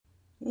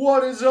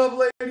What is up,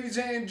 ladies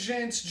and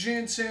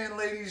gents and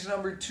ladies,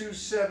 number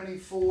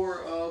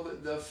 274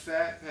 of the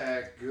Fat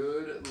Pack.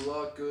 Good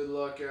luck,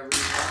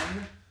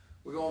 everyone.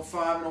 We're going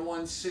 5 and a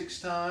 1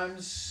 6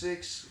 times.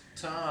 6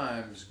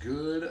 times.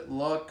 Good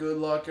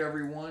luck,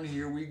 everyone.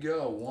 Here we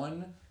go.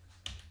 1,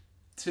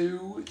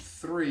 2,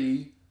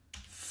 3,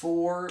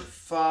 4,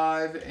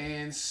 5,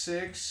 and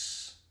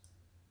 6.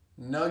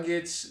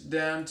 Nuggets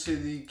down to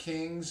the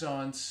Kings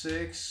on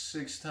 6.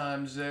 6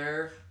 times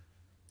there.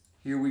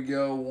 Here we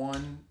go.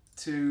 1,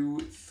 2,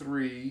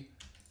 3,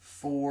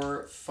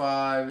 4,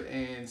 5,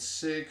 and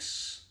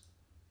 6.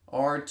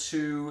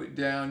 R2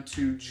 down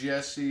to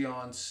Jesse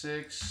on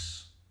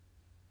 6.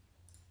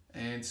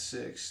 And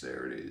 6.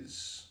 There it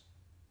is.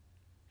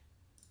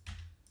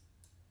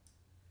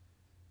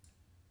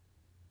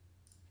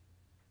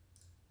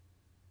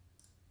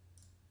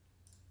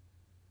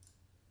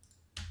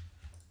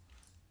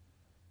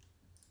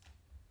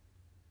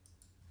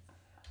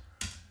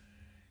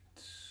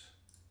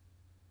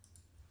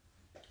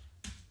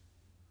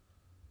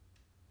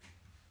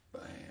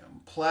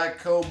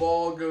 Platco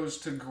ball goes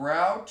to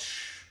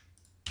Grouch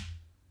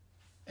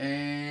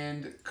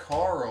and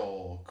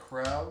Carl.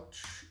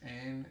 Crouch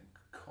and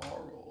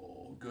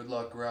Carl. Good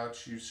luck,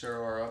 Grouch. You,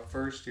 sir, are up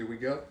first. Here we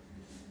go.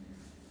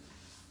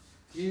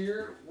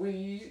 Here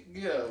we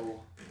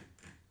go.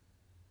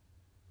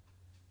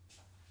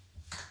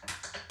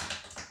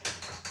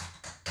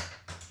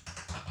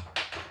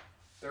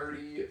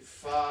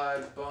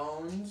 $35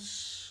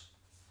 Bones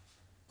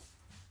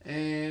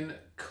and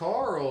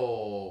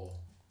Carl.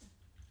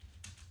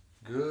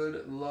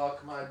 Good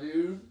luck, my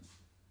dude.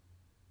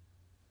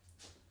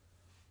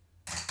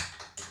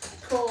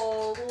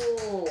 Carl.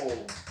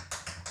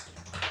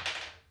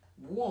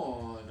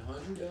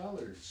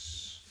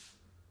 $100.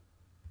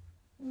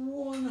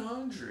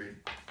 100.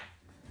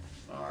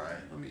 All right,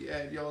 let me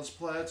add y'all's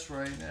plats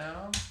right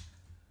now.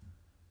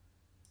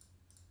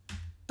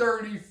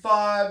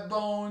 35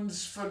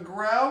 Bones for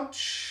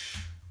Grouch.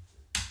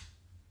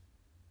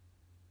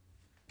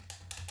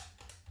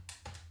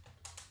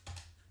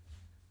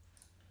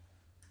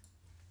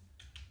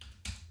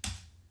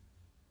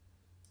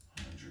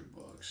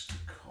 $100 to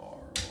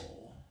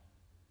Carl.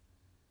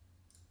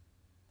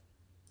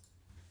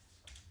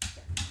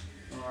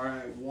 All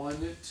right,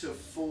 1 to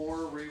 4.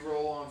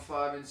 Reroll on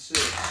 5 and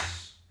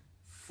 6.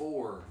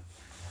 4.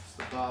 It's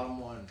the bottom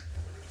one.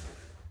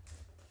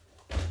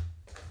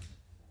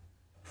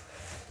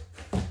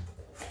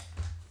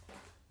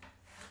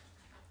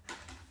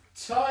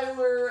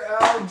 Tyler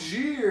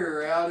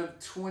Algier out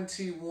of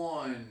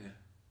 21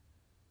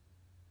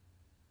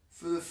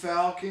 for the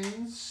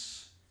Falcons.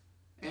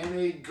 And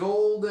a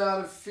gold out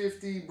of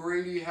 50,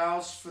 Brady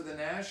House for the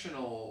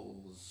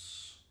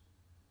Nationals.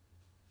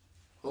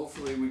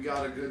 Hopefully we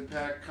got a good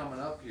pack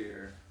coming up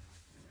here.